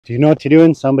Do you know what to do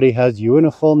when somebody has you in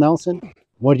a full Nelson?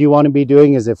 What you want to be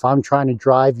doing is, if I'm trying to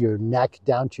drive your neck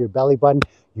down to your belly button,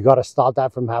 you got to stop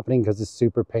that from happening because it's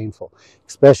super painful,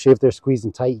 especially if they're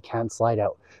squeezing tight. You can't slide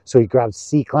out. So he grabs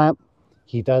C-clamp.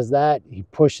 He does that. He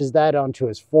pushes that onto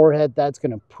his forehead. That's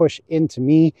going to push into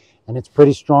me, and it's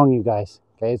pretty strong, you guys.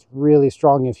 Okay, it's really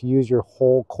strong if you use your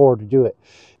whole core to do it.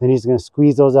 Then he's going to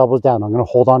squeeze those elbows down. I'm going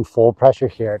to hold on full pressure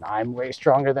here, and I'm way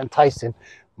stronger than Tyson.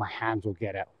 My hands will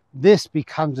get out. This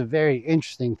becomes a very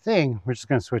interesting thing. We're just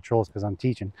going to switch roles because I'm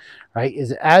teaching, right?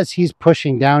 Is as he's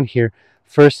pushing down here,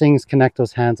 first thing is connect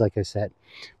those hands, like I said.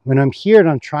 When I'm here and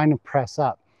I'm trying to press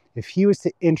up, if he was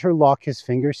to interlock his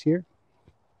fingers here,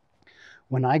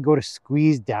 when I go to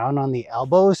squeeze down on the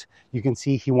elbows, you can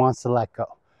see he wants to let go.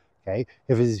 Okay,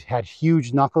 if he had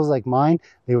huge knuckles like mine,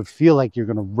 they would feel like you're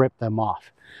going to rip them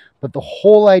off. But the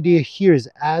whole idea here is,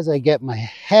 as I get my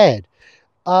head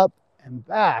up and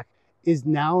back, is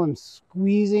now I'm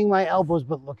squeezing my elbows,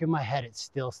 but look at my head, it's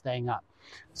still staying up.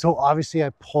 So obviously I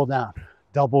pull down,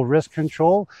 double wrist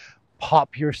control,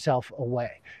 pop yourself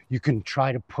away. You can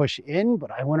try to push in, but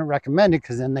I wouldn't recommend it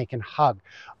because then they can hug.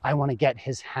 I want to get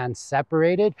his hands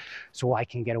separated so I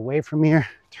can get away from here,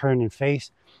 turn and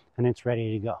face, and it's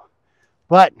ready to go.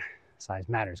 But size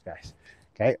matters, guys.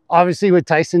 Okay, obviously would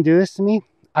Tyson do this to me?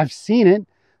 I've seen it.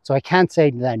 So I can't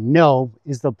say that no.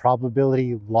 Is the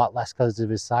probability a lot less because of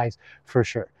his size? For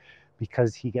sure,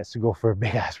 because he gets to go for a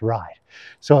big ass ride.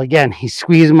 So again, he's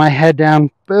squeezing my head down.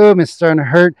 Boom, it's starting to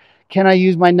hurt. Can I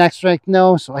use my neck strength?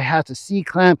 No. So I have to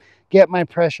C-clamp, get my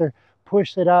pressure,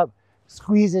 push it up,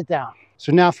 squeeze it down.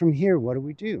 So now from here, what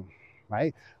do?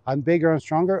 Right? I'm bigger, I'm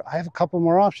stronger. I have a couple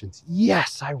more options.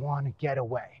 Yes, I want to get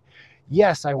away.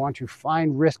 Yes, I want to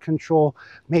find wrist control,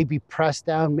 maybe press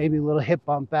down, maybe a little hip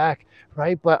bump back,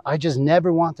 right? But I just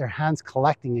never want their hands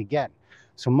collecting again.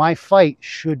 So my fight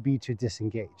should be to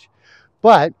disengage.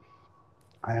 But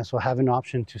I also have an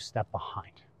option to step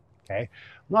behind, okay?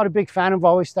 I'm not a big fan of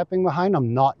always stepping behind.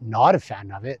 I'm not a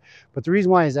fan of it. But the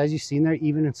reason why is, as you've seen there,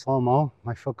 even in slow-mo,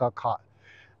 my foot got caught.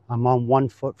 I'm on one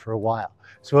foot for a while.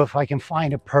 So if I can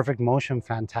find a perfect motion,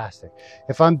 fantastic.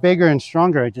 If I'm bigger and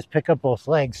stronger, I just pick up both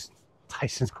legs.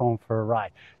 Tyson's going for a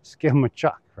ride. Just give him a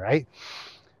chuck, right?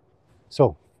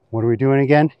 So what are we doing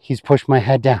again? He's pushed my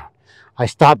head down. I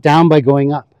stop down by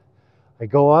going up. I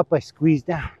go up, I squeeze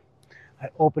down. I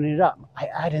open it up. I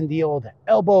add in the old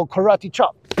elbow karate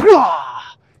chop.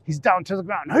 He's down to the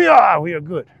ground. We are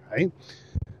good, right?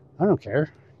 I don't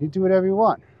care. You do whatever you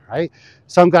want, right?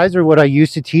 Some guys, or what I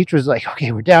used to teach was like,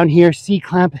 okay, we're down here,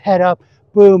 C-clamp, head up,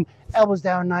 boom, elbows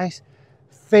down nice.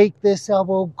 Fake this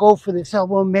elbow, go for this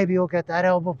elbow, maybe you'll get that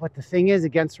elbow. But the thing is,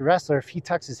 against a wrestler, if he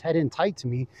tucks his head in tight to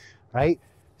me, right?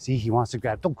 See, he wants to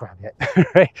grab, don't grab yet,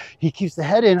 right? He keeps the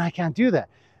head in, I can't do that.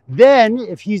 Then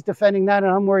if he's defending that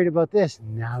and I'm worried about this,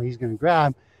 now he's gonna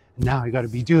grab, and now I gotta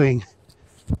be doing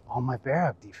all my bear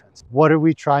hug defense. What are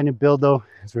we trying to build though?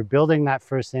 Is we're building that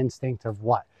first instinct of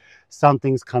what?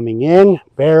 Something's coming in,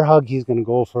 bear hug, he's gonna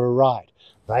go for a ride,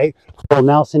 right? Full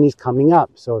Nelson, he's coming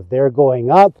up. So if they're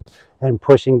going up and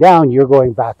pushing down, you're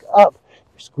going back up.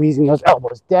 You're squeezing those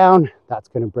elbows down. That's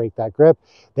going to break that grip.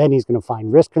 Then he's going to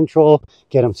find wrist control,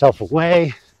 get himself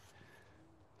away.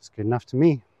 It's good enough to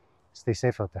me. Stay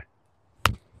safe out there.